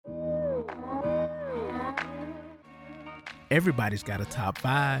Everybody's got a top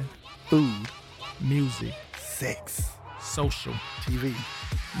 5. Food, Music, sex, social, TV,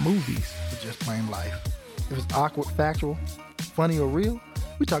 movies. or just plain life. If it's awkward, factual, funny, or real,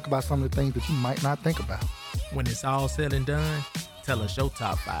 we talk about some of the things that you might not think about. When it's all said and done, tell us your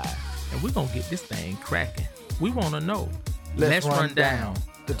top 5. And we're going to get this thing cracking. We want to know. Let's run down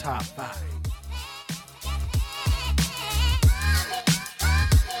the top 5.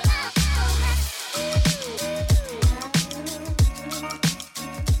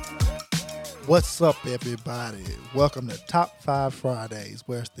 What's up, everybody? Welcome to Top 5 Fridays,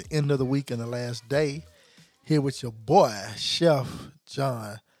 where it's the end of the week and the last day. Here with your boy, Chef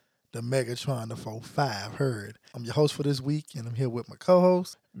John, the Megatron, the 4-5 Heard. I'm your host for this week, and I'm here with my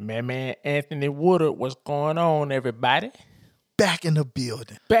co-host, Man, Anthony Woodard. What's going on, everybody? back in the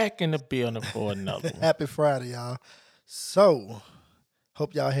building. Back in the building for another one. Happy Friday, y'all. So,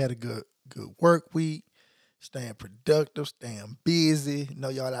 hope y'all had a good work week. Staying productive, staying busy. Know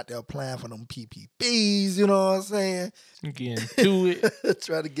y'all out there applying for them PPPs, you know what I'm saying? Getting to it.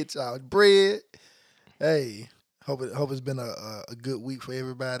 Try to get y'all bread. Hey, hope it's been a good week for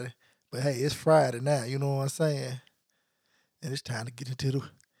everybody. But hey, it's Friday now, you know what I'm saying? And it's time to get into the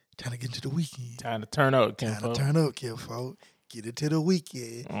weekend. Time to turn up, Kim. Time to turn up, kid, folks. Get into the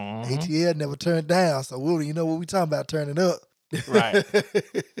weekend. Mm-hmm. ATL never turned down, so you know what we talking about turning up. Right.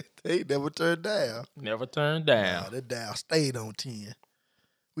 They never turned down. Never turned down. Nah, that dial stayed on 10.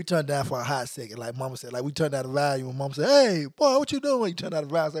 We turned down for a hot second, like Mama said. Like we turned down the volume, and Mama said, "Hey, boy, what you doing?" You turned down the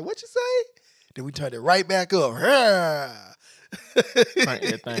volume. I said, "What you say?" Then we turned it right back up. Crank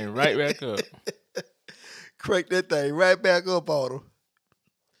that thing right back up. Crank that thing right back up on them.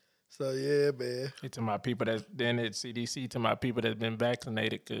 So yeah, man. To my people that's then at CDC, to my people that's been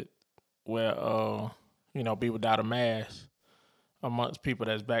vaccinated, could wear be without a mask amongst people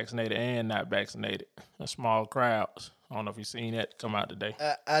that's vaccinated and not vaccinated. A small crowds. I don't know if you've seen that come out today.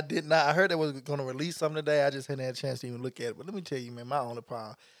 I did not. I heard they was going to release something today. I just hadn't had a chance to even look at it. But let me tell you, man, my only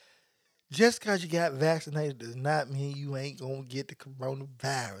problem, just because you got vaccinated does not mean you ain't going to get the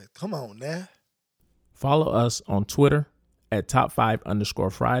coronavirus. Come on now. Follow us on Twitter at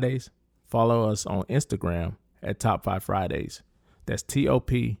Top5_Fridays. Follow us on Instagram at Top5Fridays. That's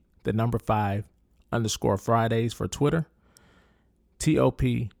TOP5_Fridays for Twitter.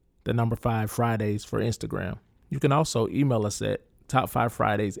 TOP5 Fridays for Instagram. You can also email us at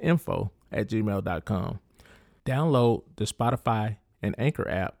top5fridaysinfo@gmail.com. Download the Spotify and Anchor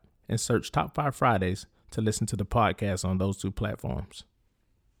app and search Top 5 Fridays to listen to the podcast on those two platforms.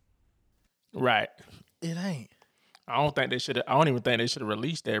 Right. It ain't. I don't even think they should have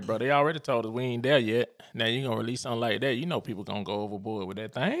released that, bro. They already told us we ain't there yet. Now you gonna release something like that. You know people gonna go overboard with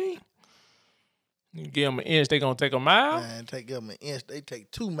that thing. You give them an inch, they gonna take a mile. Man, give them an inch. They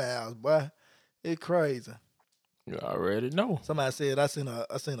take 2 miles, boy. It's crazy. You already know. Somebody said I seen a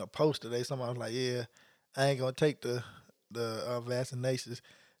post today. Somebody was like, "Yeah, I ain't gonna take the vaccinations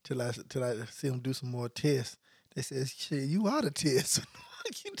till I see them do some more tests." They said, "Shit, you are the test."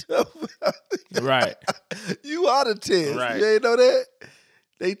 You talking about? Right. You are the test. Right. You ain't know that?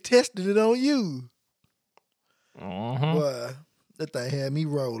 They tested it on you. Mm-hmm. Boy, that thing had me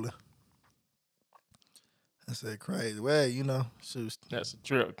rolling. I said, crazy. Well, shoot. That's a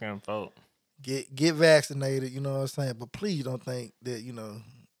trip, Kim folk. Get vaccinated, you know what I'm saying? But please don't think that, you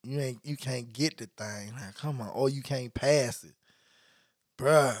can't get the thing. Like, come on. Or you can't pass it.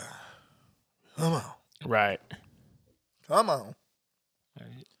 Bruh. Come on. Right. Come on.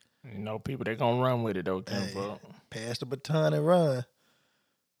 People, they gonna run with it, though, Kim folk. Pass the baton and run.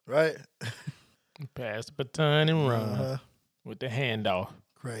 Right? Pass the baton and run with the handoff.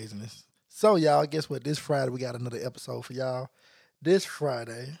 Craziness. So, y'all, guess what? This Friday, we got another episode for y'all. This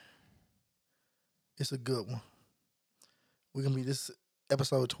Friday, it's a good one. This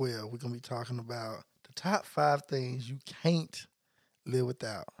episode 12. We're going to be talking about the top 5 things you can't live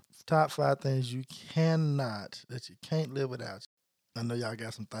without. Top 5 things you can't live without. I know y'all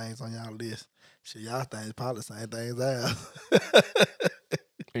got some things on y'all list. Shit, y'all things probably the same things I have.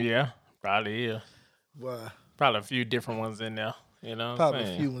 Yeah, probably is. Boy. Probably a few different ones in there. You know what I'm saying?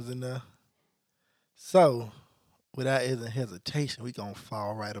 Probably a few ones in there. So, without any hesitation, we going to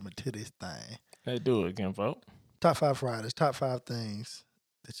fall right up into this thing. Let's do it again, folks. Top 5 Fridays, top 5 things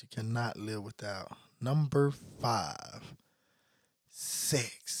that you cannot live without. Number 5,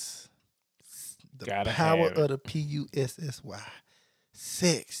 sex. The Gotta power have of it. the PUSSY.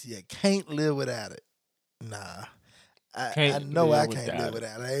 Sex, you can't live without it. Nah. I know I can't live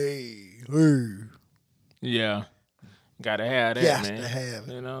without it. Hey. Yeah. Gotta have that, Yes, man. to have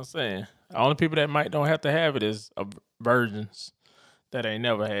it. You know what I'm saying? The only people that don't have to have it is virgins that ain't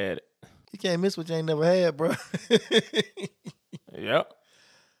never had it. You can't miss what you ain't never had, bro. Yep.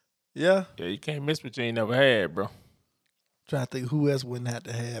 Yeah. Yeah, you can't miss what you ain't never had, bro. Trying to think who else wouldn't have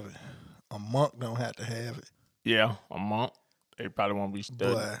to have it. A monk don't have to have it. Yeah, a monk. They probably won't be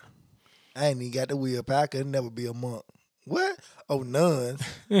studying. Boy, I ain't even got the willpower. I could never be a monk. What? Oh, nuns.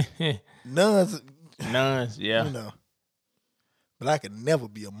 Nuns. Nuns, yeah. You know. But I could never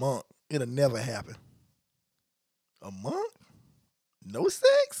be a monk. It'll never happen. A monk? No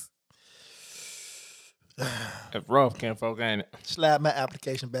sex? It's rough, kinfolk, ain't it? Slide my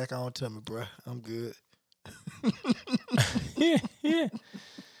application back on to me, bro. I'm good. Yeah.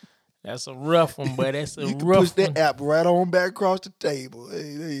 That's a rough one, but that's a You can rough push one. that app right on back across the table.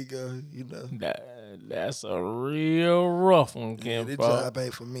 Hey, there you go. You know. That's a real rough one, Yeah, this kinfolk. job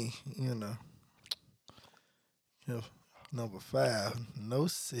ain't for me, you know. Yeah. Number 5, no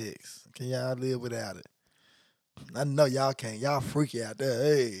sex. Can y'all live without it? I know y'all can't. Y'all freaky out there.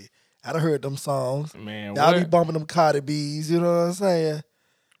 Hey, I done heard them songs. Man, Y'all be what? bumping them Cardi B's, you know what I'm saying?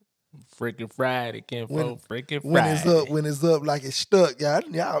 Freaking Friday, kinfolk. Freaking When Friday. it's up like it's stuck,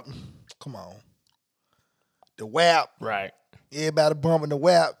 y'all come on. The WAP, Right. everybody bumping the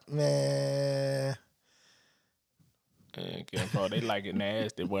WAP, man. And kinfolk, they like it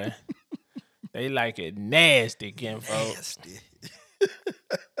nasty, boy. They like it nasty, kinfolk. Nasty.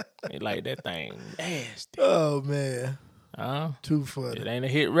 They like that thing nasty. Oh man. Huh? Too funny. It ain't a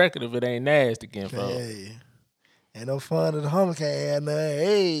hit record if it ain't nasty, kinfolk. Hey. Ain't no fun if the homie can't have none.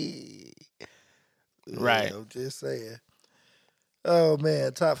 Hey. Right. Yeah, I'm just saying. Oh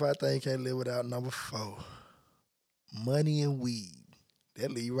man, top 5 things you can't live without. Number 4. Money and weed.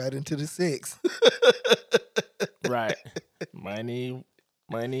 That lead right into the sex. Right. Money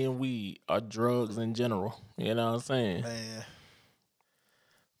and weed or drugs in general. You know what I'm saying? Man.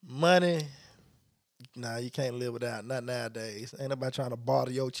 Money. Nah, you can't live without. Not nowadays. Ain't nobody trying to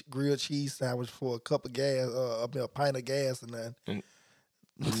barter your grilled cheese sandwich for a cup of gas, a pint of gas or nothing.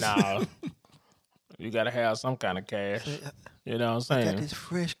 Nah. You gotta have some kind of cash. You know what I'm I got saying? this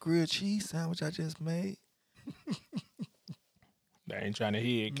fresh grilled cheese sandwich I just made. They ain't trying to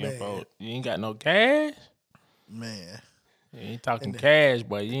hear it, Man. kinfolk. You ain't got no cash? Man. You ain't talking And the- cash,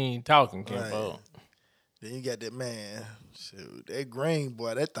 but you ain't talking, kinfolk. Right. Then you got that man. Shoot, that green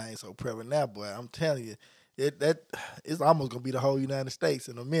boy, that thing so prevalent now, boy. I'm telling you, it's almost gonna be the whole United States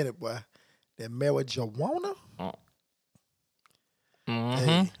in a minute, boy. That marijuana. Mm-hmm.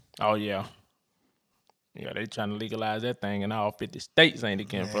 Hey. Oh yeah. Yeah, they trying to legalize that thing in all 50 states, ain't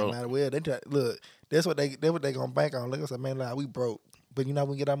it, Man, kinfolk? might as well. Look, that's what they gonna bank on. Like I said, man, like, we broke, but you know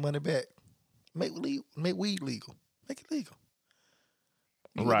we get our money back. Make weed legal. Make it legal.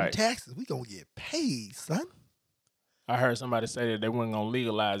 You get them Right. taxes, we gonna get paid, son. I heard somebody say that they weren't gonna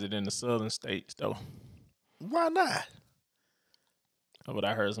legalize it in the southern states though. Why not? That's what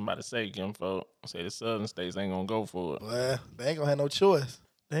I heard somebody say, kinfolk. Say the southern states ain't gonna go for it. Well, they ain't gonna have no choice.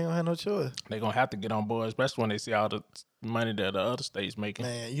 They ain't gonna have no choice. They gonna have to get on board, especially when they see all the money that the other states making.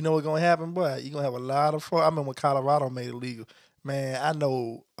 Man, you know what's gonna happen, boy? You gonna have a lot of I remember when Colorado made it legal. Man, I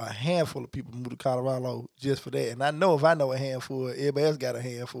know a handful of people moved to Colorado just for that. And I know if I know a handful, everybody else got a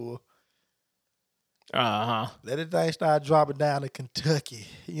handful. Uh-huh. Let that thing start dropping down to Kentucky.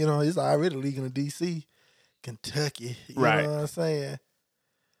 You know, it's already legal in D.C. Kentucky. You Right. know what I'm saying?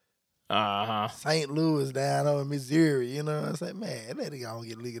 Uh-huh. St. Louis down over in Missouri. You know what I'm saying? Man, let it go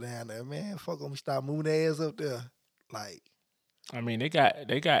get legal down there, man. Fuck them, start moving their ass up there. Like, I mean, they got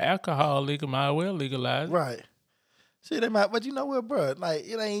alcohol legal, might as well legalize it. right. See, they might, but you know what, bro? Like,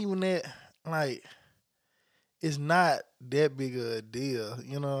 it ain't even that, like, it's not that big of a deal.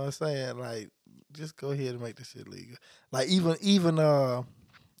 You know what I'm saying? Like, just go ahead and make this shit legal. Like, even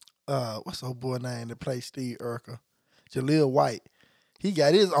what's old boy name that plays Steve Urkel? Jaleel White. He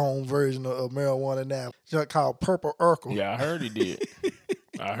got his own version of marijuana now. It's called Purple Urkel. Yeah, I heard he did.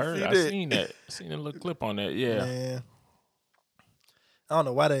 I heard. I seen that. Seen a little clip on that. Yeah. Man. I don't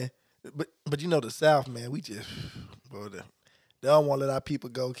know why but you know the South, man, we just, bro, they don't want to let our people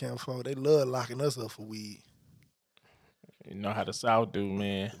go, Campo. They love locking us up for weed. You know how the South do,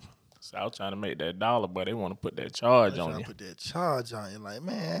 man. South trying to make that dollar, but they want to put that charge They on trying you. to put that charge on you. Like,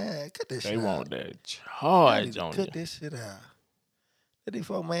 man, cut this shit They out. want that Y'all charge need to on you. cut this shit out. That these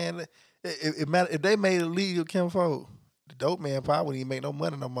folk, man, if they made it legal, Campo, the dope man probably wouldn't even make no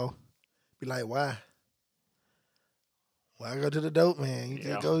money no more. Be like, why? Why go to the dope man? You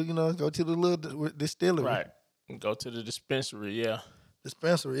Yeah. just go to the little distillery. Right. Go to the dispensary, yeah.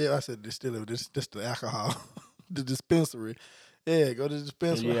 Dispensary, yeah, I said distillery. This the alcohol. The dispensary. Yeah, go to the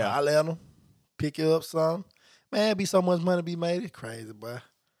dispensary, Yeah. holler at them, pick you up some. Man, be so much money be made. It's crazy, boy.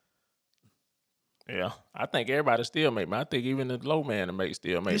 Yeah, I think everybody still make money. I think even the low man to make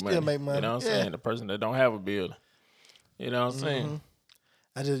still make You money. still make money. You know what I'm Yeah. saying? The person that don't have a building. You know what I'm saying?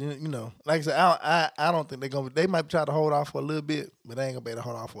 I just, like I said, I don't think they're gonna. They might try to hold off for a little bit, but they ain't gonna be able to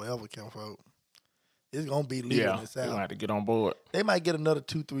hold off forever, Kim folk. It's gonna be legal in Yeah, the they're gonna South. have to get on board. They might get another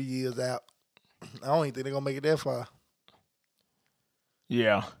 2-3 years out. I don't even think they're gonna make it that far.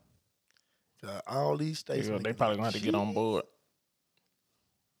 Yeah, All these states, they probably gonna have to get on board,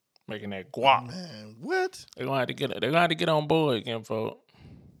 making that guap. Man, what? They're gonna have to get. They're gonna have to get on board again, folks.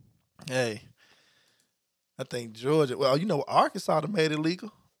 Hey, I think Georgia. Well, Arkansas made it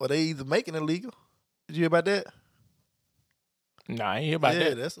legal, or they either making it legal. Did you hear about that? Nah, I ain't hear about Yeah,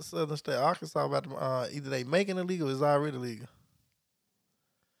 that. that's a southern state. Arkansas about to, either they making it legal or it's already legal.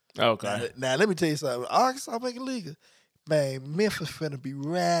 Okay. Now let me tell you something. Arkansas making it legal. Man, Memphis finna be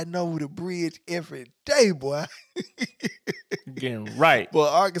riding over the bridge every day, boy. Getting right. Boy,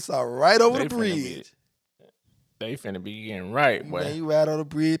 Arkansas right over They the finna bridge. They finna be getting right, boy. Man, you ride on the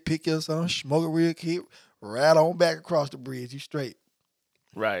bridge, pick your son, smoke a real kid, ride on back across the bridge. You straight.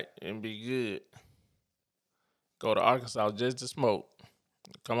 Right, and be good. Go to Arkansas just to smoke.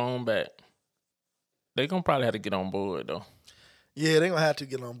 Come on back. They gonna probably have to get on board though. Yeah, they gonna have to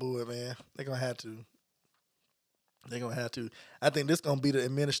get on board, man. They gonna have to. They gonna have to. I think this gonna be the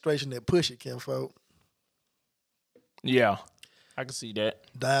administration that push it, Kim folk. Yeah, I can see that.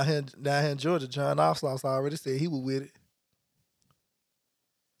 Down here in Georgia, John Ossoff already said he was with it.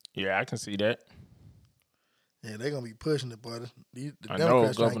 Yeah, I can see that. Yeah, they gonna be pushing it, boy. The I know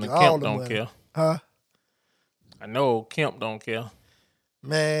Democrats trying to Governor get all Kemp the don't money. care. Huh? I know Kemp don't care.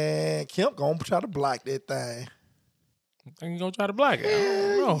 Man, Kemp gonna try to block that thing. I think he gonna try to block it. I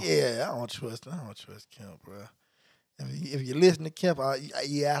don't know. Yeah, I don't trust Kemp, bro. If you listen to Kemp, I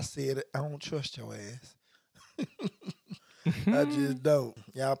said it. I don't trust your ass. I just don't.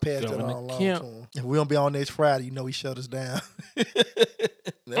 Y'all pass that Governor on along Kemp. to him. If we don't be on next Friday, he shut us down.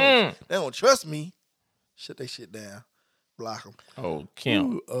 They don't trust me. Shut that shit down. Block them. Oh,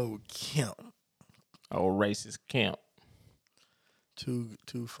 Kemp. Ooh, oh, Kemp. Oh, racist Kemp. Too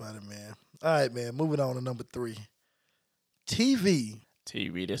funny, man. All right, man. Moving on to number 3. TV.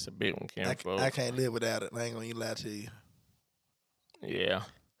 TV, that's a big one, Kemp. I can't live without it. I ain't gonna even lie to you. Yeah.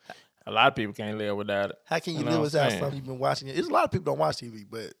 A lot of people can't live without it. How can you live without something you've been watching? There's a lot of people don't watch TV,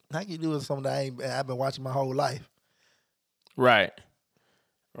 but how can you live with something that I've been watching my whole life? Right.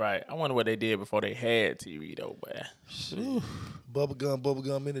 Right. I wonder what they did before they had TV, though, boy.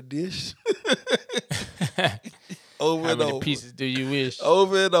 Bubblegum in a dish. Over How and many over. pieces do you wish?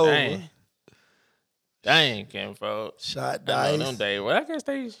 Over and over. Dang, Kim, folks. Shot I know dice. them days. Well, I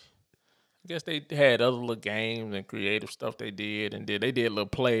guess they had other little games and creative stuff they did, and they did little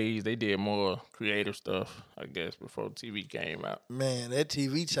plays. They did more creative stuff, I guess, before TV came out. Man, that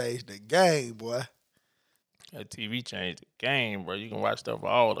TV changed the game, boy. That TV changed the game, bro. You can watch stuff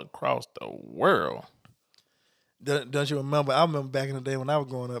all across the world. Don't you remember? I remember back in the day when I was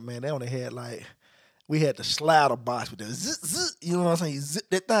growing up, man, they only had we had the slider box with the zip, you know what I'm saying? You zip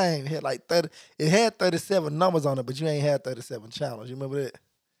that thing. It had 30. It had 37 numbers on it, but you ain't had 37 channels. You remember that?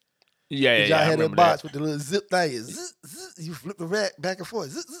 Yeah, Y'all I had remember that box with the little zip thing. You flip the rack back and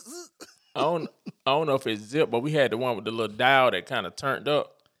forth. I don't know if it's zip, but we had the one with the little dial that kind of turned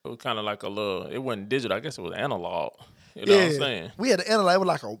up. It was kind of like it wasn't digital. I guess it was analog. You know what I'm saying? We had the analog. It was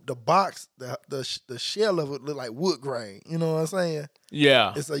like the box, the shell of it looked like wood grain. You know what I'm saying?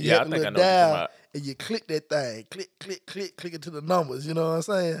 Yeah. And so you I had the think I little know what you're talking dial, about. and you click that thing. Click it to the numbers. You know what I'm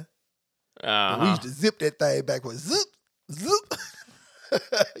saying? And we Uh-huh. used to zip that thing backwards. Zip.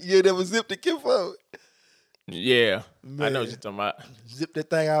 You never zipped the kid phone. Yeah. Man. I know what you're talking about. Zip that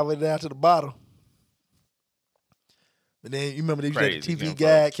thing all the way down to the bottom. But then you remember they used to have the TV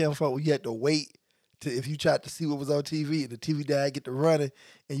guide, Kim folk, where you had to wait if you tried to see what was on TV and the TV guide get to running,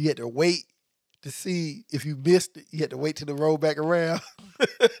 and you had to wait to see if you missed it. You had to wait till the roll back around.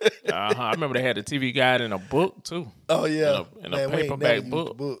 I remember they had the TV guide in a book too. Oh yeah, in a paperback never used book.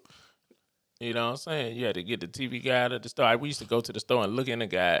 the book. You know what I'm saying? You had to get the TV guide at the store. We used to go to the store and look in the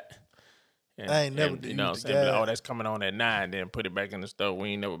guide. And, I ain't never and, did you know what use I'm the saying? guide. Oh, that's coming on at 9, then put it back in the store. We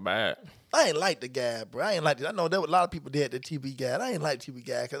ain't never buy it. I ain't like the guide, bro. I ain't like it. I know there were a lot of people did the TV guide. I ain't like TV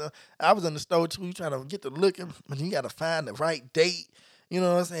guide because I was in the store too. You trying to get to looking, but you got to find the right date. You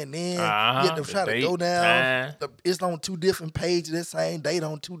know what I'm saying? Then you have to try to go down. It's on 2 different pages. That same date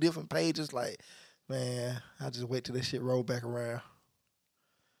on 2 different pages. Like, man, I just wait till that shit roll back around.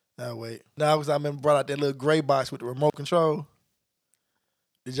 I wait. Now, because I remember brought out that little gray box with the remote control.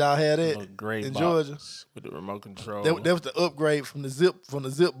 Did y'all have that Little gray in box Georgia? with the remote control. That was the upgrade from the zip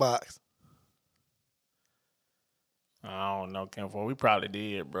box. I don't know, Ken. We probably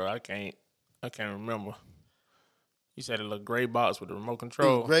did, bro. I can't I can't remember. You said a little gray box with the remote It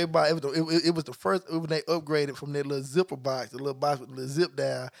control. was gray box. It was the first when they upgraded from that little zipper box, the little box with the little zip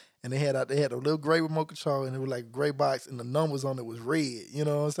down, and they had a little gray remote control, and it was like a gray box, and the numbers on it was red. You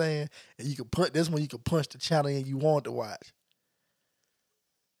know what I'm saying? And you could punch. This one you could punch the channel in you want to watch.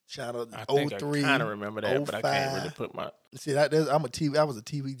 Channel I think 03, I kind of remember that, but I can't really 05. put my. See, I was a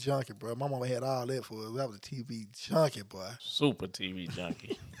TV junkie, bro. My mama had all that for us. I was a TV junkie, boy. Super TV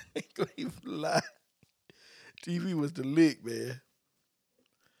junkie. Ain't gonna even lie. TV was the lick, man.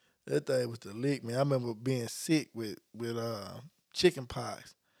 That thing was the lick, man. I remember being sick with chicken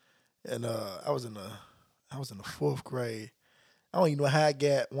pox, and I was in the 4th grade. I don't even know how I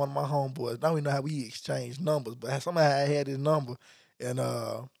got one of my homeboys. I don't even know how we exchanged numbers, but somehow I had his number, and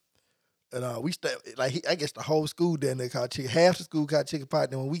we stayed like I guess the whole school down there caught chicken. Half the school caught chicken pox.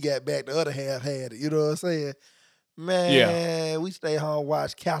 Then when we got back, the other half had it. You know what I'm saying? Man, we stayed home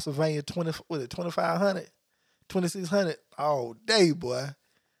watched Castlevania 2500, 2600 all day, boy.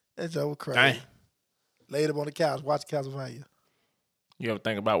 That joke was crazy. Dang. Laid up on the couch, watched Castlevania. You ever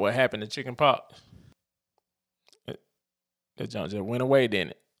think about what happened to chicken pox? That junk just went away,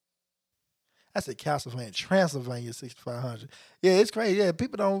 didn't it? I said Castlevania, Transylvania 6500. Yeah, it's crazy. Yeah, you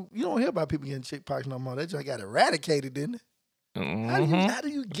don't hear about people getting chicken pox no more. That joint got eradicated, didn't it? Mm-hmm. How do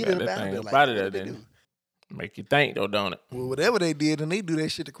you get it about it? Like, what did they do? Make you think though, don't it? Well, whatever they did, and they do that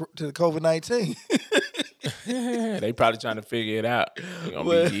shit to the COVID-19. They probably trying to figure it out. It's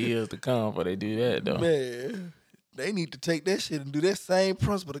gonna be years to come before they do that though. Man, they need to take that shit and do that same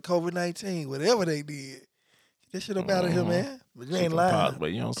principle to COVID-19. Whatever they did, get that shit up out of here, man. But you ain't lying. Pox,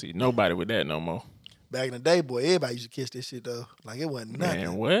 but you don't see nobody with that no more. Back in the day, boy, everybody used to catch that shit though. Like it wasn't nothing.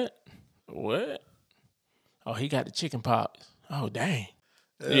 Man, what? Oh, he got the chicken pox. Oh, dang.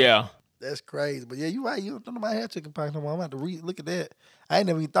 Yeah. That's crazy. But yeah, you right. You don't nobody have chicken pox no more. I'm about to look at that. I ain't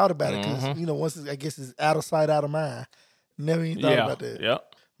never even thought about it because, once I guess it's out of sight, out of mind. Never even thought about that.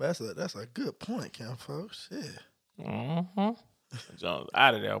 Yep. But that's a good point, Cam, folks. Shit. Jones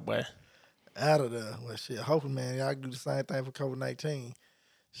out of there, boy. Out of there. Well, shit. Hopefully, man, y'all can do the same thing for COVID-19.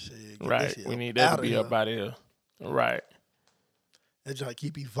 Shit. Right. We need that to be up out of here. Right. That joint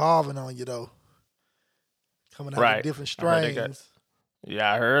keep evolving on you, though. Coming out with different strains.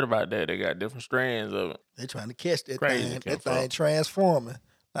 I heard about that. They got different strands of it. They trying to catch that Crazy thing. That thing transforming.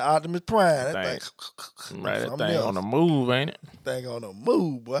 Like Optimus Prime. That thing. Right, that thing on the move, ain't it? Thing on the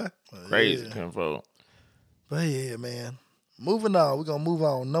move, boy. Crazy, Kinfolk. But yeah, man. Moving on. We're going to move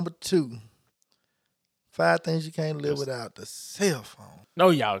on. Number 2. 5 things you can't live without. The cell phone. No,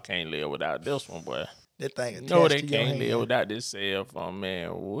 y'all can't live without this one, boy. That thing attached No, they to your can't hand. live without this cell phone,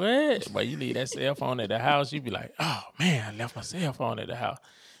 man. What? But you leave that cell phone at the house, you be like, oh, man, I left my cell phone at the house.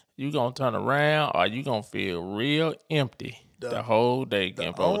 You going to turn around or you going to feel real empty the whole day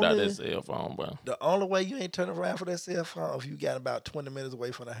without that cell phone, bro. The only way you ain't turning around for that cell phone if you got about 20 minutes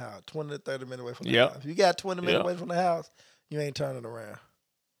away from the house, 20 to 30 minutes away from the house. If you got 20 minutes away from the house, you ain't turning around.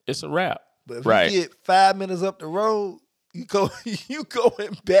 It's a wrap. But if you get 5 minutes up the road, you going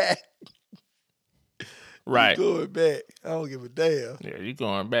back. Right. You going back. I don't give a damn. Yeah, you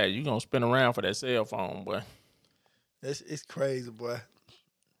going back. You going to spin around for that cell phone, boy. It's crazy, boy.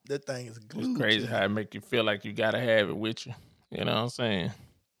 That thing is glued. It's crazy how it make you feel like you got to have it with you. You know what I'm saying?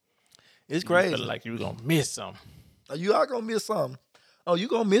 It's crazy. You feel like you going to miss something. You are going to miss something. Oh, you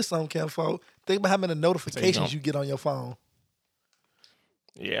going to miss something, Cam Folk. Think about how many notifications you get on your phone.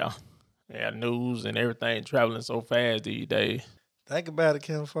 Yeah. Yeah, news and everything traveling so fast these days. Think about it,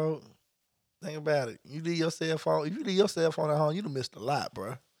 Cam Folk. Think about it. You leave your cell phone. If you leave your cell phone at home, you done missed a lot,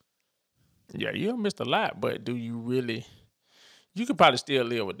 bro. Yeah, you done missed a lot, but do you really? You could probably still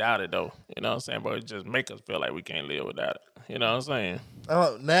live without it, though. You know what I'm saying? But it just make us feel like we can't live without it. You know what I'm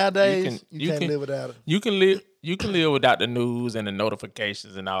saying? Nowadays, you can't live without it. You can live without the news and the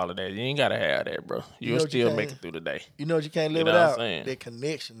notifications and all of that. You ain't got to have that, bro. You'll still make it through the day. You know what you can't live without? That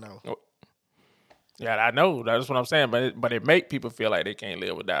connection, though. Yeah, I know. That's what I'm saying. But it make people feel like they can't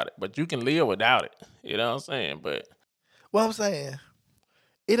live without it. But you can live without it. You know what I'm saying? But what I'm saying,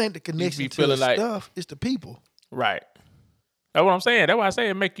 it ain't the connection to the stuff. It's the people. Right. That's what I'm saying. That's why I say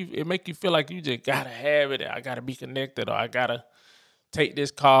it make you feel like you just gotta have it. I gotta be connected, or I gotta take this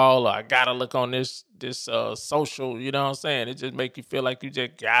call, or I gotta look on this social. You know what I'm saying? It just make you feel like you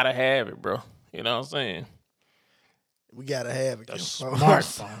just gotta have it, bro. You know what I'm saying? We gotta have it. The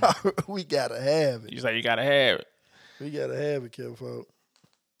smartphone. We gotta have it. You say you gotta have it. We gotta have it, Kim folk.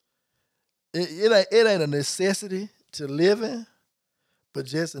 It ain't a necessity to live in, but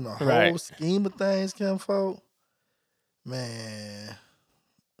just in the whole scheme of things, Kim folk. Man,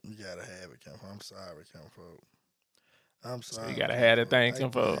 you gotta have it, Kim folk. I'm sorry, Kim folk. I'm So sorry. you gotta have that thing, Like,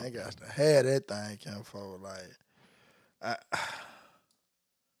 kinfolk. man, I got to have that thing, kinfolk. Like, I,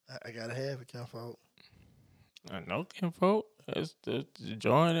 I gotta have it, kinfolk. I know, kinfolk. It's the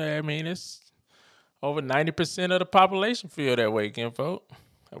joint. I mean, it's over 90% of the population feel that way, kinfolk.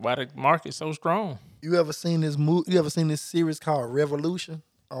 Why the market's so strong? You ever seen this movie? You ever seen this series called Revolution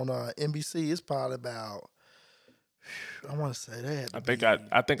on NBC? It's probably about. I want to say that had to be.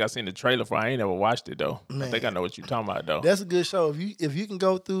 I think I seen the trailer for. I ain't never watched it though. I think I Man, know what you're talking about though. that's a good show. If you can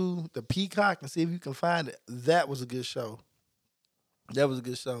go through the Peacock and see if you can find it, that was a good show. That was a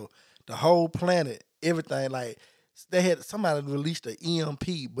good show. The whole planet, everything, like they had somebody released an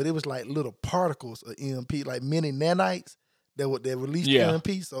EMP, but it was like little particles of EMP, like mini nanites that released Yeah.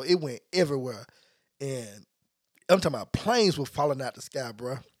 EMP, so it went everywhere. And I'm talking about planes were falling out the sky,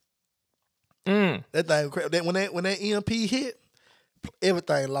 bro. That thing when that EMP hit,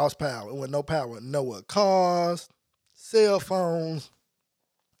 everything lost power. It was no power. No cars, cell phones.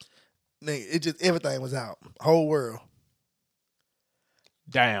 It just everything was out. Whole world.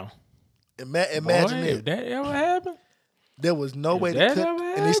 Damn. Imagine Boy, it. if that ever happened, There was no if way to that cut, ever and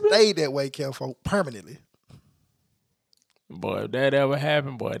it happened? stayed that way, Kelfo, permanently. Boy, if that ever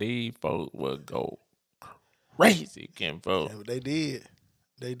happened, boy, these folks would go crazy, kinfolk. And they did.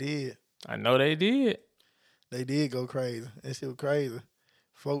 They did. I know they did. They did go crazy. That shit was crazy.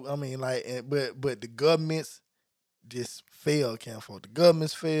 Folk, I mean, like, but the governments just failed, Kelfo. The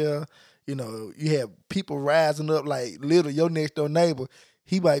governments failed. You know, you have people rising up like literally your next door neighbor.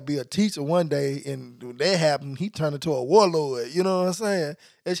 He might be a teacher one day, and when that happened, he turned into a warlord. You know what I'm saying?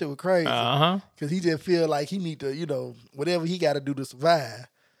 That shit was crazy. Because he just feel like he need to, you know, whatever he got to do to survive.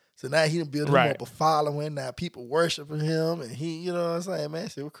 So now he done built him up a following. Now people worshiping him, and he, you know what I'm saying? Man,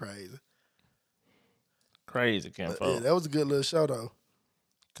 that shit was crazy. Crazy, kinfolk. Yeah, that was a good little show, though.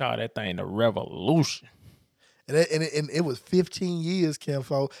 Call that thing the revolution. And it was 15 years,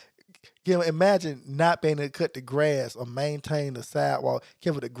 Kinfolk. You know, imagine not being able to cut the grass or maintain the sidewalk.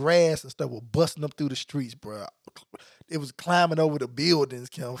 Kevin, the grass and stuff was busting up through the streets, bro. It was climbing over the buildings,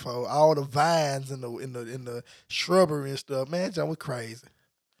 Kinfolk. All the vines in the shrubbery and stuff. Man, John was crazy.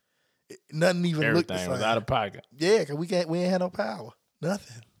 Nothing even looked the same. Everything was out of pocket. Yeah, because we ain't had no power.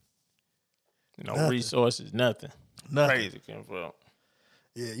 Nothing. No resources, nothing. Crazy, kinfolk.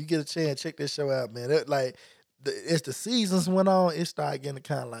 Yeah, you get a chance, check this show out, man. As the seasons went on, it started getting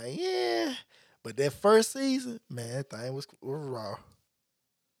kind of like, yeah. But that first season, man, that thing was raw.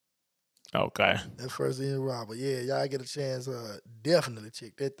 Okay. That first season was raw. But yeah, y'all get a chance, definitely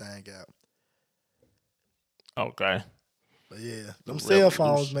check that thing out. Okay. But yeah, them cell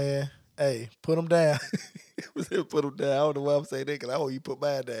phones, man, hey, put them down. Put them down. I don't know why I'm saying that, because I want you to put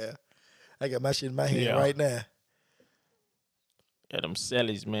mine down. I got my shit in my hand right now. Yeah, them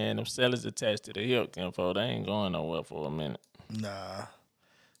cellies, man. Them cellies attached to the hip, kinfolk. They ain't going nowhere for a minute. Nah.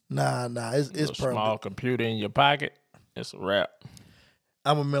 It's permanent. Small computer in your pocket, it's a wrap.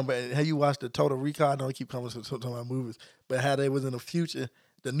 I remember, have you watched the Total Recall? I know I keep coming to my movies, but how they was in the future,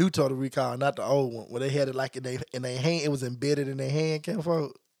 the new Total Recall, not the old one, where they had it like in their hand, it was embedded in their hand,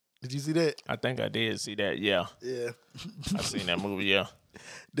 kinfolk. Did you see that? I think I did see that, yeah. Yeah. I seen that movie, yeah.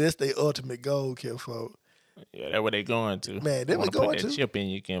 That's their ultimate goal, kinfolk. Yeah, that's what they going to. Man, they was going to. Put that chip in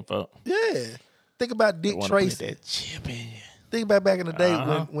you, kinfolk. Yeah. Think about Dick Tracy. Put that chip in you. Think about back in the day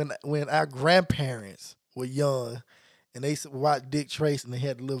when our grandparents were young and they watched Dick Tracy and they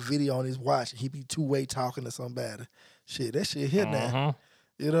had a little video on his watch and he'd be two-way talking to somebody. Shit, that shit here now.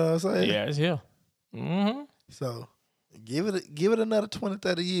 You know what I'm saying? Yeah, it's here. So give it another 20,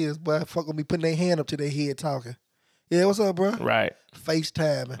 30 years, boy. Fuck gonna be putting their hand up to their head talking. Yeah, what's up, bro? Right.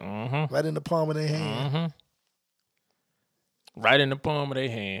 FaceTiming. Right in the palm of their hand. Right in the palm of their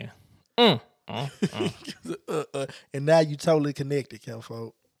hand. And now you totally connected,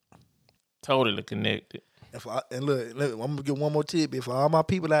 kinfolk. Totally connected. And look, I'm gonna get one more tidbit for all my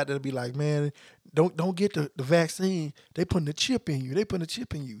people out there to be like, man, don't get the vaccine. They putting a chip in you.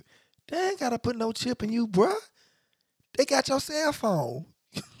 They ain't gotta put no chip in you, bruh. They got your cell phone.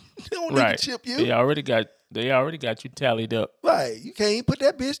 They don't need to chip you. They already got you tallied up. Right. You can't even put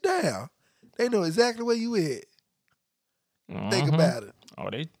that bitch down. They know exactly where you at. Think about it. Oh,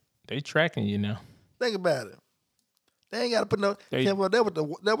 they tracking you now. Think about it. They ain't got to put no.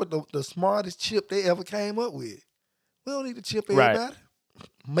 That was the smartest chip they ever came up with. We don't need to chip everybody. Right.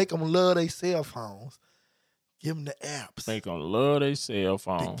 Make them love their cell phones. Give them the apps. Make them love their cell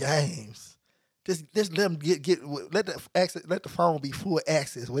phones. The games. Just let them let the phone be full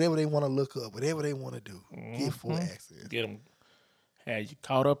access. Whatever they want to look up, whatever they want to do, get full access. Get them. Had you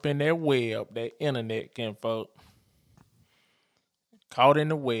caught up in that web, that internet, kinfolk. caught in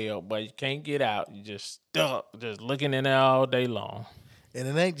the well, but you can't get out. You just stuck, just looking in there all day long. And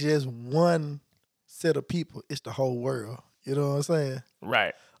it ain't just one set of people; it's the whole world. You know what I'm saying?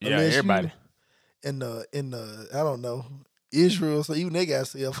 Right. Yeah, Unless everybody. you in the I don't know, Israel, so even they got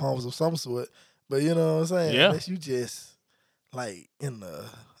cell phones of some sort. But you know what I'm saying? Yeah. Unless you just like in the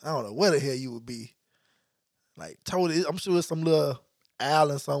I don't know where the hell you would be. Like totally, I'm sure it's some little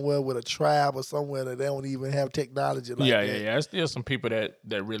island somewhere with a tribe or somewhere that they don't even have technology like that. Yeah. There's still some people that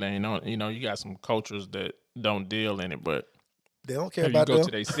really ain't on. You know, you got some cultures that don't deal in it, but They don't care if you about go them.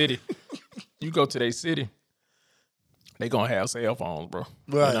 to their city, they gonna have cell phones, bro. Right.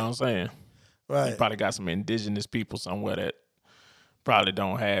 You know what I'm saying? You Right. probably got some indigenous people somewhere that probably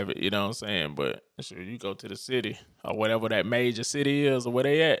don't have it, you know what I'm saying? But sure, you go to the city or whatever that major city is or where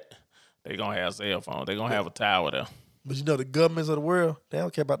they at, they gonna have cell phones. They gonna have a tower there. But you know the governments of the world, they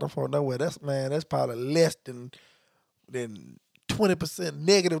don't care about them phones nowhere. That's probably less than 20%,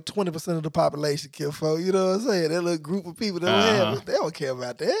 negative 20% of the population care for. You know what I'm saying? That little group of people that don't have it, they don't care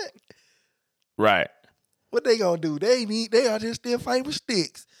about that. Right. What they gonna do? They are just still fighting with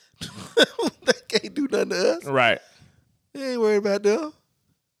sticks. They can't do nothing to us. Right. They ain't worried about them.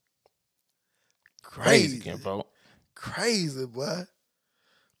 Crazy, kinfolk. Crazy, boy.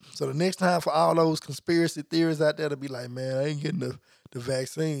 So the next time for all those conspiracy theories out there to be like, man, I ain't getting the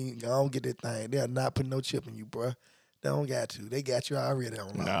vaccine. I don't get that thing. They are not putting no chip in you, bro. They don't got to. They got you already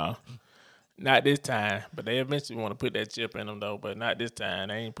on lock. No. Not this time. But they eventually want to put that chip in them, though. But not this time.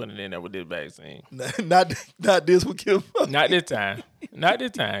 They ain't putting it in there with this vaccine. Not this one, Kim. Not this time. Not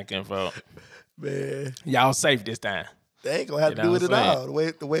this time, kinfolk. Man. Y'all safe this time. They ain't gonna have to do it at all.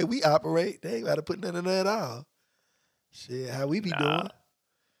 The way we operate, they ain't got to put nothing in there at all. Shit, how we be doing?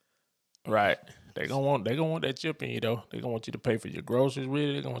 Right. They gonna want that chip in you though. They gonna want you to pay for your groceries with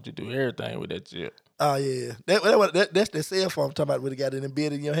it. They gonna want you to do everything with that chip. Oh yeah, that's the cell phone I'm talking about. Where they got it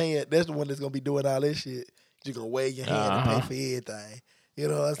embedded in your hand. That's the one that's gonna be doing all this shit. You gonna wave your hand and pay for everything. You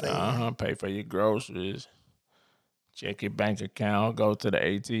know what I'm saying? Pay for your groceries. Check your bank account. Go to the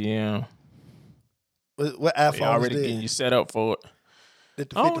ATM. What iPhone They already is that? getting you set up for it. The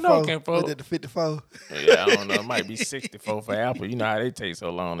I don't know, 54? kinfolk. Was it the 54? Yeah, I don't know. It might be 64 for Apple. You know how they take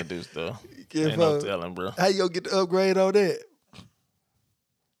so long to do stuff. Ain't no telling, bro. How you gonna get the upgrade on that?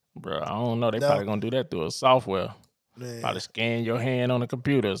 Bro, I don't know. They probably gonna do that through a software. Man. Probably scan your hand on the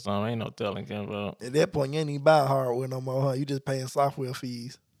computer or something. Ain't no telling, kinfolk. At that point, you ain't even buying hardware no more, huh? You just paying software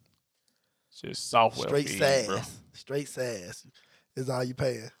fees. It's just software Straight fees, SaaS. bro. Straight SaaS is all you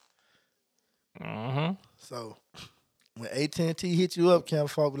paying. So when AT&T hit you up,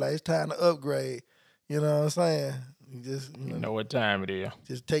 folk, like it's time to upgrade. You know what I'm saying? You just You know what time it is.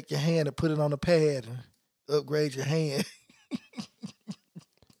 just take your hand and put it on the pad and upgrade your hand.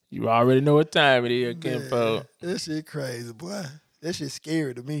 You already know what time it is, kinfolk. This shit crazy, boy. That shit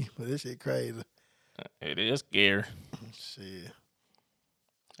scary to me, but this shit crazy. It is scary. Shit.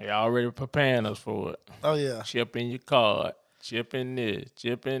 They already preparing us for it. Oh yeah. Chip in your card. Chip in this.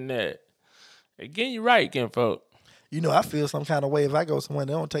 Chip in that. They getting you right, kinfolk. You know, I feel some kind of way if I go somewhere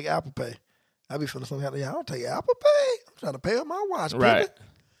they don't take Apple Pay. I be feeling some kind of, I don't take Apple Pay. I'm trying to pay on my watch, Right. baby.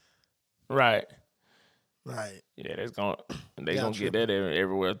 Right. Right. Yeah, they gonna get that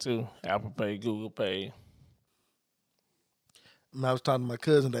everywhere too. Apple Pay, Google Pay. I was talking to my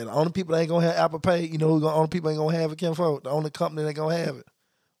cousin that the only people that ain't gonna have Apple Pay, you know who the only people ain't gonna have it, kinfolk? The only company that ain't gonna have it.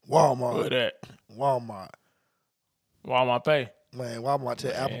 Walmart. Who that? Walmart. Walmart Pay. Man, Walmart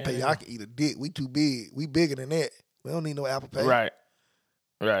tell Apple Pay, y'all can eat a dick. We too big. We bigger than that. We don't need no Apple Pay. Right.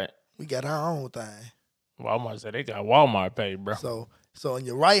 Right. We got our own thing. Walmart said they got Walmart Pay, bro. So in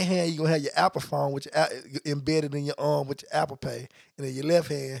your right hand, you're gonna have your Apple phone, which embedded in your arm with your Apple Pay, and in your left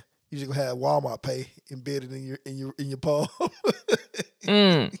hand, you're just gonna have Walmart Pay embedded in your palm.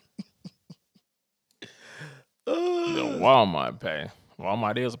 The Walmart Pay.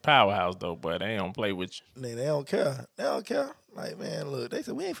 Walmart is a powerhouse though, but they don't play with you. Man, they don't care. They don't care. Like, man, look, they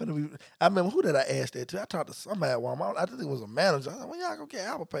said we ain't finna be. I remember who did I ask that to? I talked to somebody at Walmart. I think it was a manager. I said, when y'all gonna get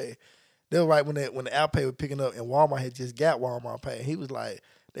Apple Pay? They were right when the Apple Pay was picking up, and Walmart had just got Walmart Pay. He was like,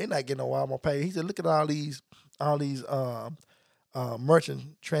 they not getting no Walmart Pay. He said, look at all these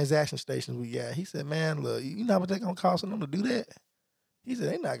merchant transaction stations we got. He said, man, look, you know how much they gonna cost them to do that? He said,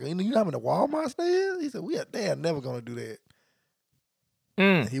 they not gonna. You know how many Walmarts they is? He said, they are never gonna do that.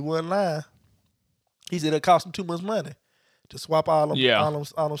 He wasn't lying. He said it cost him too much money to swap all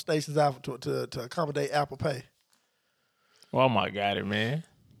them stations out to accommodate Apple Pay. Walmart got it, man.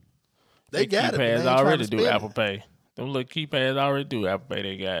 They got it. Keypads already do Apple Pay. Them little keypads already do Apple Pay.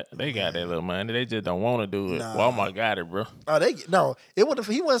 They got that little money. They just don't want to do it. Nah. Walmart got it, bro. Oh, he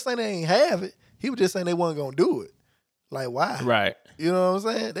wasn't saying they ain't have it. He was just saying they wasn't gonna do it. Like, why? Right. You know what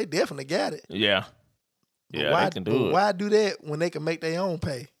I'm saying? They definitely got it. Yeah. But Yeah, why, they can do it. Why do that when they can make their own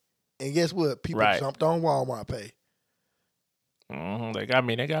pay? And guess what? People Right. jumped on Walmart pay. Mm-hmm.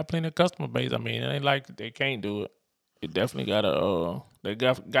 They got plenty of customer base. I mean, it ain't like they can't do it. It definitely got they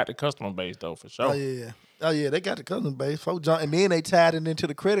got the customer base though for sure. Oh yeah, they got the customer base. Folks jump, and then they tied it into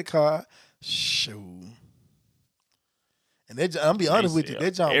the credit card. Shoot. And I'm be honest with you,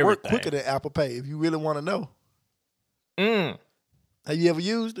 that jump work quicker than Apple Pay if you really want to know. Have you ever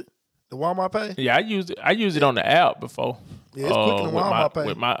used it? The Walmart Pay? Yeah, I used it on the app before. Yeah, it's quicker than Walmart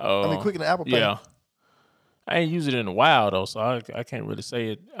Pay. Quicker than Apple Pay. Yeah. I ain't used it in a while though, so I can't really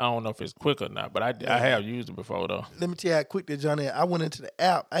say it. I don't know if it's quick or not, but I have used it before though. Let me tell you how quick that Johnny. I went into the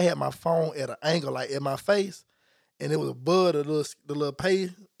app. I had my phone at an angle, like in my face, and it was above the little pay.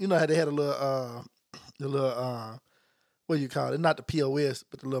 You know how they had a little what do you call it? Not the POS,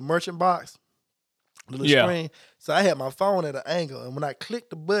 but the little merchant box, the little screen. So I had my phone at an angle, and when I clicked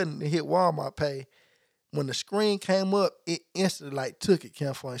the button and hit Walmart Pay, when the screen came up, it instantly like took it,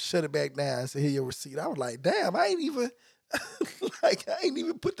 and shut it back down and said, "Here your receipt." I was like, "Damn, I ain't even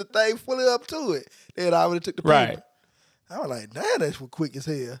put the thing fully up to it." They had already took the payment. I was like, "Damn, that's quick as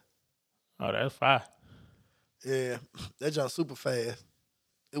hell." Oh, that's fine. Yeah, that jump super fast.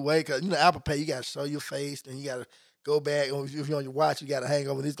 Cause Apple Pay, you gotta show your face, and you gotta go back. If you're on your watch, you gotta hang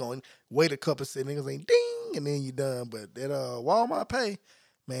over. It's going wait a couple seconds, and ding, and then you done. But that Walmart Pay.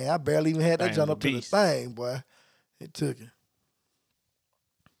 Man, I barely even had that jump up to the thing, boy. It took it.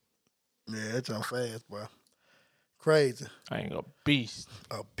 Yeah, that jump fast, boy. Crazy. I ain't a beast.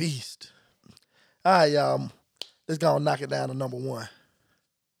 A beast. All right, y'all. Let's go and knock it down to number one.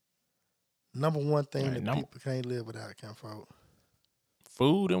 Number one thing that people can't live without, Kinfolk.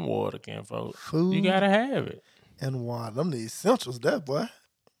 Food and water, Kinfolk. Food. You gotta have it. And water. Them the essentials, that boy.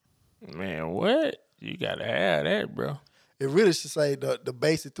 Man, what? You gotta have that, bro. It really should say the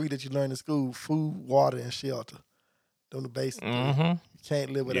basic three that you learn in school: food, water, and shelter. Them the basic three. You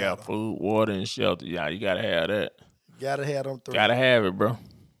can't live without them. Food, water, and shelter. Yeah, you gotta have that. You gotta have them three. Gotta have it, bro.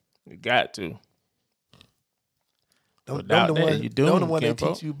 You got to. Without that, the one they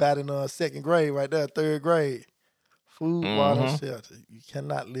teach you about in second grade, right there, third grade. Food, water, and shelter. You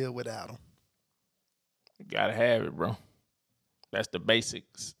cannot live without them. You gotta have it, bro. That's the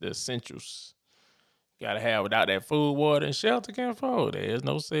basics, the essentials. Gotta have. Without that food, water, and shelter, Kinfolk, there's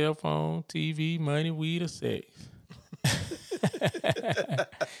no cell phone, TV, money, weed, or sex.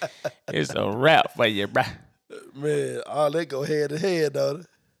 It's a wrap for you, bro. Man, all that go head to head, don't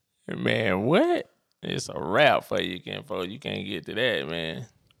it? Man, what? It's a wrap for you, Kinfolk. You can't get to that, man.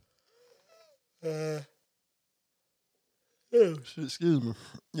 Excuse me.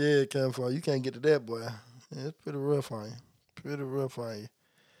 Yeah, Kinfolk, you can't get to that, boy. Yeah, it's pretty rough on you. Pretty rough on you.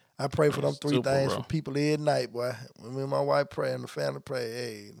 I pray for them three things for people every night, boy. When me and my wife pray and the family pray,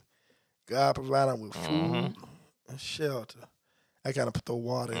 hey, God provide them with food and shelter. I kind of throw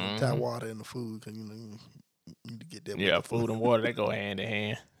water in, tie water in the food because, you need to get that. Yeah, food and water, they go hand in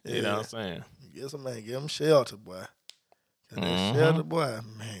hand. Yeah. You know what I'm saying? Yes, man, give them shelter, boy. That shelter, boy,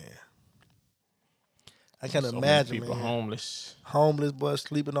 man. I can't imagine, people man. Homeless. Homeless, boy,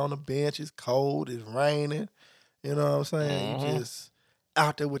 sleeping on the bench. It's cold. It's raining. You know what I'm saying? You just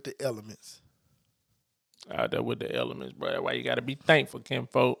out there with the elements. Out there with the elements, bro. That's why you got to be thankful,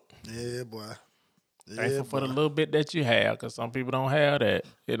 Kinfolk. Yeah, boy. Thankful for the little bit that you have, because some people don't have that.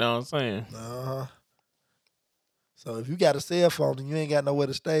 You know what I'm saying? So if you got a cell phone and you ain't got nowhere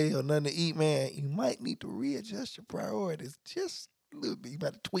to stay or nothing to eat, man, you might need to readjust your priorities just a little bit. You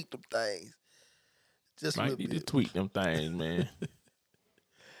got to tweak them things. Just a little bit. Might need to tweak them things, man.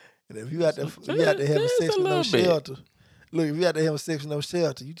 And if you got to have a sex with no shelter, look, if you got to have a sex with no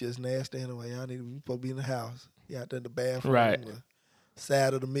shelter, you just nasty anyway. You supposed to be in the house. You out there in the bathroom, right?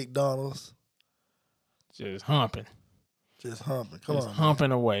 Side of the McDonald's, just humping. Come on, humping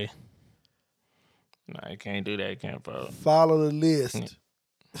man. Away. Nah, you can't do that, Kinfolk. Follow the list.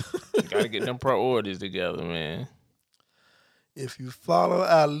 You gotta get them priorities together, man. If you follow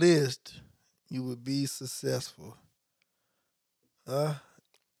our list, you will be successful.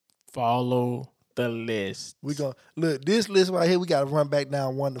 Follow the list. We gonna look this list right here. We gotta run back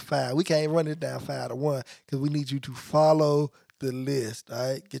down 1 to 5. We can't run it down 5 to 1 because we need you to follow the list. All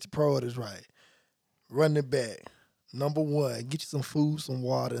right, get your priorities right. Run it back. Number 1, get you some food, some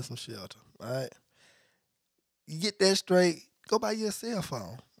water, and some shelter. All right. You get that straight. Go buy your cell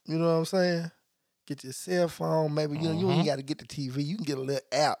phone. You know what I'm saying? Get your cell phone. Maybe you ain't got to get the TV. You can get a little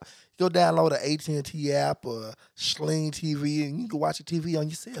app. Go download an AT&T app or Sling TV, and you can watch the TV on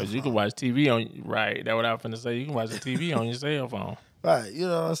your cell phone. Because you can watch TV on, right, that's what I was finna say. You can watch the TV on your cell phone. Right, you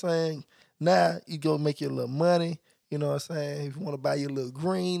know what I'm saying? Now, you go make your little money. You know what I'm saying? If you want to buy your little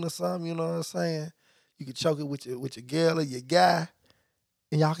green or something, you know what I'm saying? You can choke it with your girl or your guy,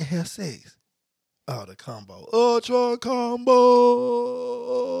 and y'all can have sex. Oh, the combo. Ultra combo.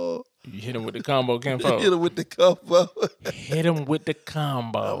 You hit him with the combo, Kenfo. Hit him with the combo. Hit him with the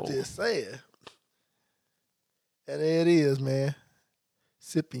combo. I'm just saying. And there it is, man.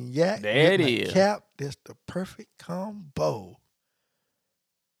 Sipping yak There with it my is. cap. That's the perfect combo.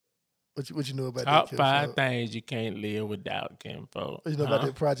 What you know about Top that, 5 things you can't live without, Kenfo. What you know about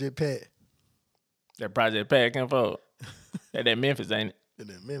that Project Pat? That Project Pat, Kenfo. that Memphis, ain't it? In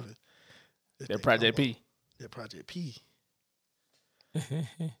that Memphis. That Project combo. P. That Project P.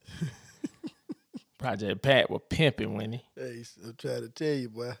 Project Pat was pimping, when he? Hey, I'm trying to tell you,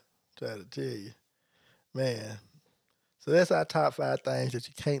 boy. Trying to tell you. Man. So that's our top 5 things that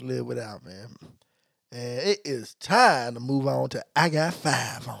you can't live without, man. And it is time to move on to I Got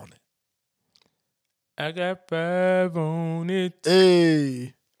 5 on it. I got 5 on it.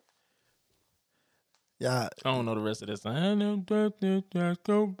 Hey. Yeah. I don't know the rest of this. I know that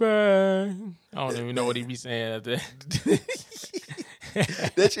go back. I don't even know what he be saying after that.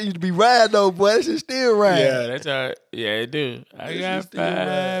 That shit used to be riding though, boy. That shit still riding. Yeah, that's all. Yeah, it do. I got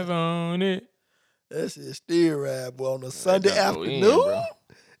 5 on it. That shit still ride, boy. On a Sunday afternoon. Bro.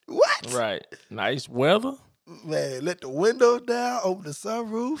 What? Right. Nice weather. Man, let the windows down, open the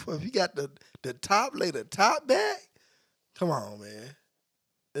sunroof. If you got the top, lay the top back. Come on, man.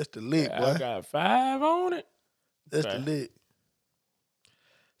 That's the lick, boy. I got 5 on it. That's the lick.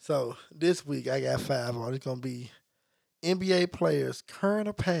 So this week I got 5 on it. It's gonna be NBA players, current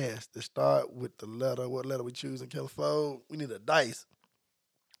or past. To start with the letter. What letter we choosing, Kelly? We need a dice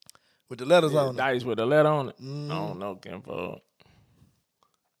with the letters on it. Dice with the letter on it. I don't know, Kenfo.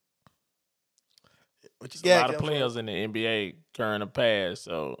 What you There's got, a lot of players in the NBA, current or past.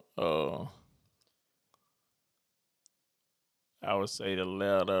 So I would say the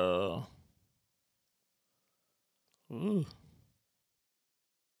letter. Ooh.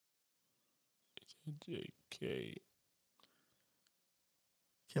 JK.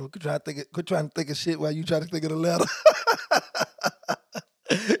 Kim, quit trying to think of shit while you try to think of the letter.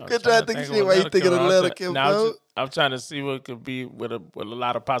 Quit trying to think of shit while you think of the letter, Kim. I'm trying to see what could be with a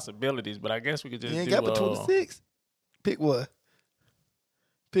lot of possibilities, but I guess we could just you ain't do. got but 26. Pick one.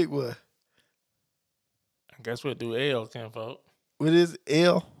 I guess we'll do L, Kenfo. What is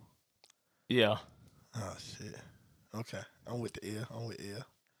L? Yeah. Oh shit. Okay, I'm with the L.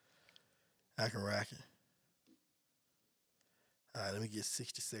 I can rock it. All right, let me get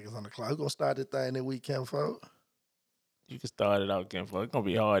 60 seconds on the clock. We're going to start this thing that week, Kim, folks. You can start it out, Kenfo. It's going to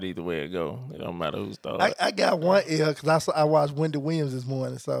be hard either way it go. It don't matter who starts. I got one L because I watched Wendy Williams this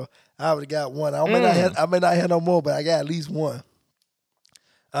morning, so I already got one. I may not have no more, but I got at least one.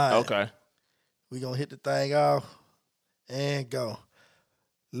 All right. Okay. We're going to hit the thing off and go.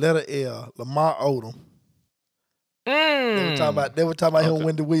 Letter L, Lamar Odom. They were talking about him and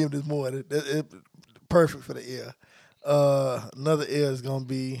Wendy Williams this morning. Perfect for the L. Another L is gonna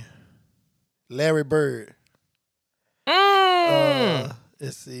be Larry Bird.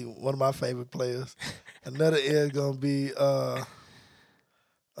 Let's see, one of my favorite players. Another L is gonna be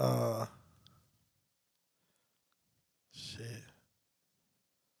shit.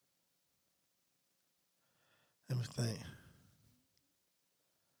 Let me think.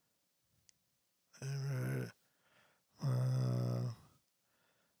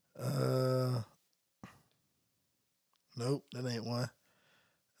 Nope, that ain't one.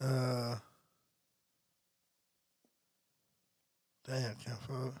 Damn, can't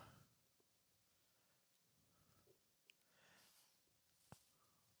fuck.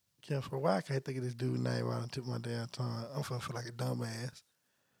 Can't for why I can't think of this dude's name right on the tip of my damn tongue. I'm finna feel like a dumbass.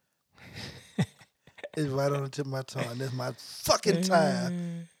 It's right on the tip of my tongue. That's my fucking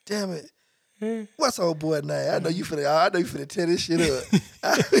time. Damn it. What's old boy name? I know you finna tear this shit up.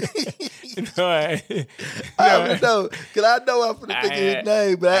 I don't know, cause I know I'm finna think of his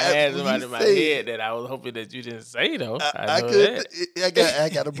name, but I had somebody in my head that I was hoping that you didn't say though. I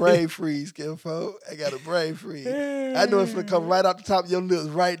got a brain freeze, Kim Fo. I got a brain freeze. I know it's finna come right off the top of your lips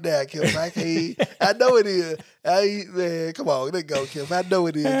right now, Kim. I know it is. Man, come on, let's go, Kim. I know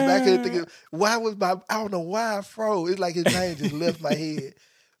it is. I can't think of I don't know why I froze. It's like his name just left my head.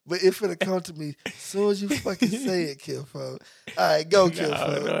 But it's finna come to me as soon as you fucking say it, Kim Fo. All right, go, Kim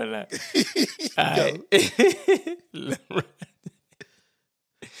Fo. No.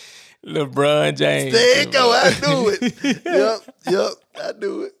 LeBron James. There you go. I knew it. Yep. I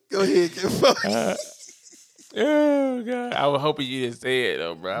knew it. Go ahead, Kim Fo. Oh God! I was hoping you didn't say it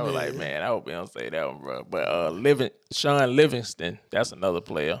though, bro. I was like, man, I hope you don't say that one, bro. But Sean Livingston, that's another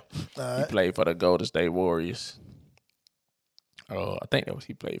player. All right. He played for the Golden State Warriors. I think that was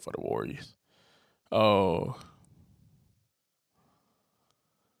he played for the Warriors. Oh,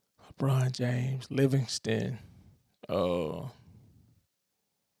 LeBron James, Livingston. Hell,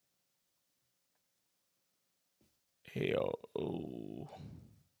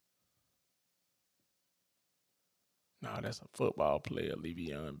 nah, that's a football player,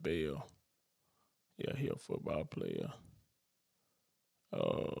 Le'Veon Bell. Yeah, he a football player.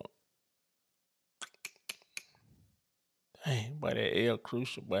 Dang, boy, that L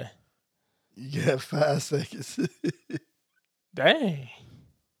crucial, boy. You got 5 seconds. Dang.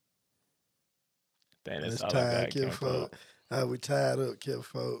 That's It's all I tied, got, Kim Kim Folk. We tied up, Kim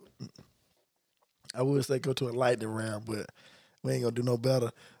Folk. I would say go to a lightning round, but we ain't gonna do no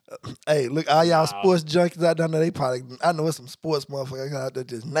better. Hey, look, all y'all sports junkies out there, they probably, I know it's some sports motherfuckers out there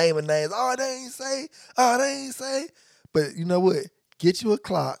just naming names. Oh, they ain't say. But you know what? Get you a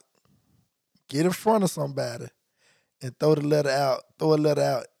clock, get in front of somebody, and throw the letter out. Throw a letter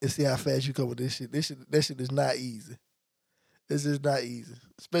out and see how fast you come with this shit. That shit is not easy. This is not easy,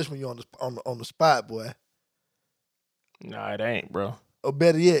 especially when you're on the spot, boy. Nah, it ain't, bro. Or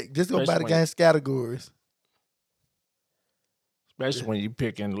better yet, just go by Especially the game's categories. Especially when you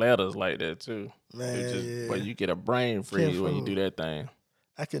picking letters like that too. Man, But you get a brain freeze when you do that thing.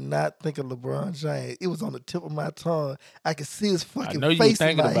 I could not think of LeBron James. It was on the tip of my tongue. I could see his fucking you face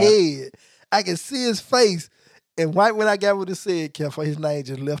in my head. I could see his face. And right when I got what it said, Kemp, his name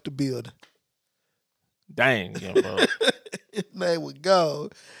just left the building. Dang, Kemp. His name was gone.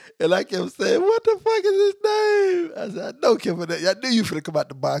 And I kept saying, what the fuck is his name? I said, I know Kemp. I knew you finna come out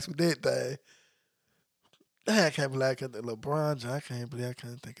the box with that thing. Dang, I can't believe I couldn't think of LeBron James. I can't believe I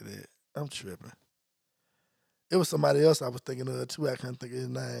couldn't think of that. I'm tripping. It was somebody else I was thinking of too. I couldn't think of his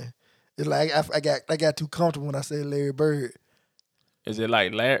name. It's like I got too comfortable when I said Larry Bird. Is it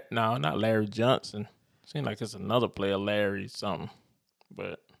like Larry? No, not Larry Johnson. Seems like it's another player, Larry something.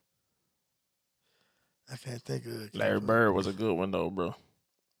 But I can't think of it. Larry Bird was a good one though, bro.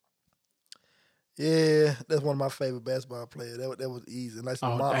 Yeah, that's one of my favorite basketball players. That was easy. And like I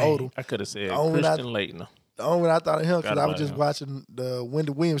said, dang. I could have said Christian Laettner. The only one I thought of him because I was just watching the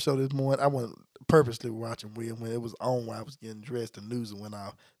Wendy Williams show this morning. I wasn't purposely watching Williams when it was on when I was getting dressed. The news went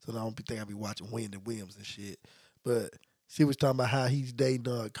off, so I don't think I'd be watching Wendy Williams and shit. But she was talking about how he's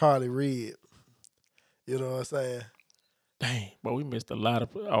dating Carly Red. You know what I'm saying? Dang, but we missed a lot of.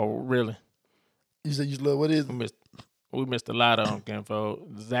 Oh, really? You said you love what is it? We missed a lot of them,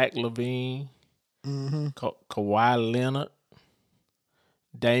 Kenfo. Zach LaVine, Kawhi Leonard,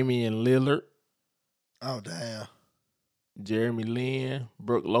 Damian Lillard. Oh, damn. Jeremy Lin,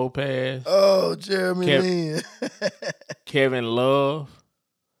 Brooke Lopez. Oh, Jeremy Lin. Kevin Love,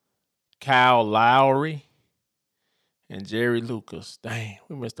 Kyle Lowry, and Jerry Lucas. Dang,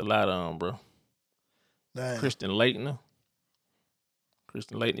 we missed a lot of them, bro. Dang. Christian Laettner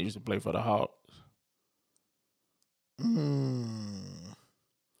used to play for the Hawks.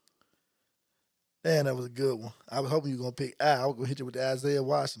 Damn, that was a good one. I was hoping you were going to pick I was going to hit you with the Isaiah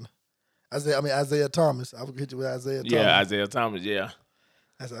Washington. Isaiah Thomas. I was going to hit you with Isaiah Thomas. Yeah, Isaiah Thomas, yeah.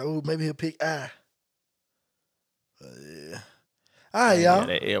 I said, oh, maybe he'll pick I. Yeah. All right, y'all. Yeah,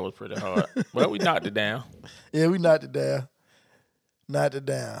 that L was pretty hard. But we knocked it down. Yeah, we knocked it down. All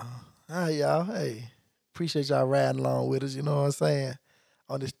right, y'all. Hey, appreciate y'all riding along with us, you know what I'm saying?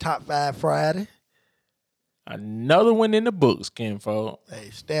 On this Top 5 Friday. Another one in the books, Kenfo. Hey,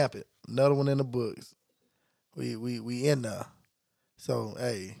 stamp it. Another one in the books. We in there. So,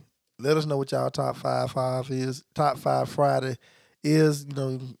 hey, let us know what y'all Top 5 is. Top 5 Friday is, you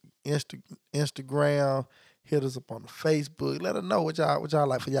know, Instagram. Hit us up on the Facebook. Let us know what y'all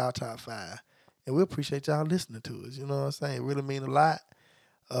like for y'all Top 5. And we appreciate y'all listening to us. You know what I'm saying? It really mean a lot.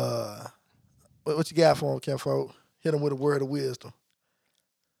 What you got for them, Kenfo? Hit them with a word of wisdom.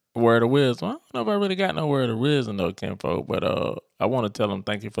 Word of wisdom. I don't know if I really got no word of wisdom though, Kenfo, but I want to tell them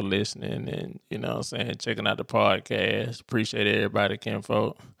thank you for listening and, you know what I'm saying, checking out the podcast. Appreciate everybody,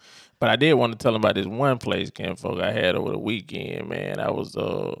 Kenfo. But I did want to tell them about this one place, Kenfo, I had over the weekend, man. I went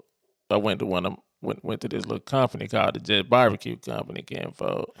to this little company called the Just Barbecue Company,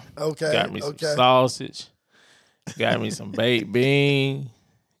 Kenfo. Okay. Got me some sausage. Got me some baked beans.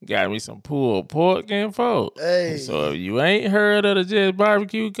 Got me some pulled pork, Kenfo. Hey. So if you ain't heard of the Just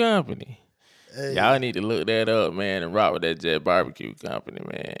Barbecue Company, y'all need to look that up, man, and rock with that Just Barbecue Company,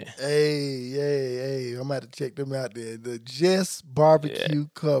 man. Hey. I'm about to check them out there. The Just Barbecue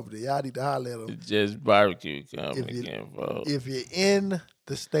Company. Y'all need to holler at them. The Just Barbecue Company, Kenfo. If you're in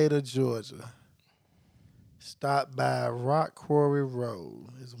the state of Georgia, stop by Rock Quarry Road.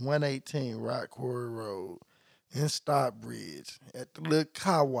 It's 118 Rock Quarry Road in Stockbridge at the little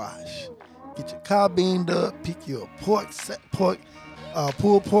car wash. Get your car beamed up. Pick you a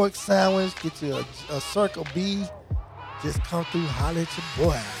pulled pork sandwich. Get you a Circle B. Just come through, holler at your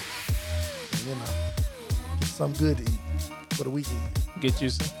boy. And, get something good to eat for the weekend. Get you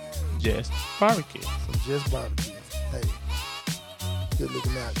some Just Barbecue. Some Just Barbecue. Hey. Good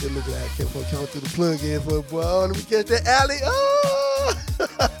looking out. Kept coming through the plug in for a boy. Oh, let me catch that alley. Oh!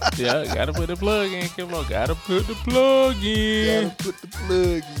 Yeah, gotta put the plug in, Kim. Gotta put the plug in. Gotta put the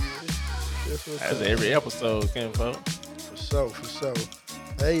plug in. That's every episode, Kim. For sure.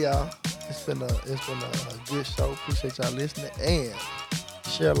 Hey, y'all. It's been a good show. Appreciate y'all listening. And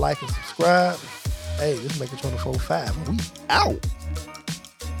share, like, and subscribe. Hey, this is Making 24/5. We out.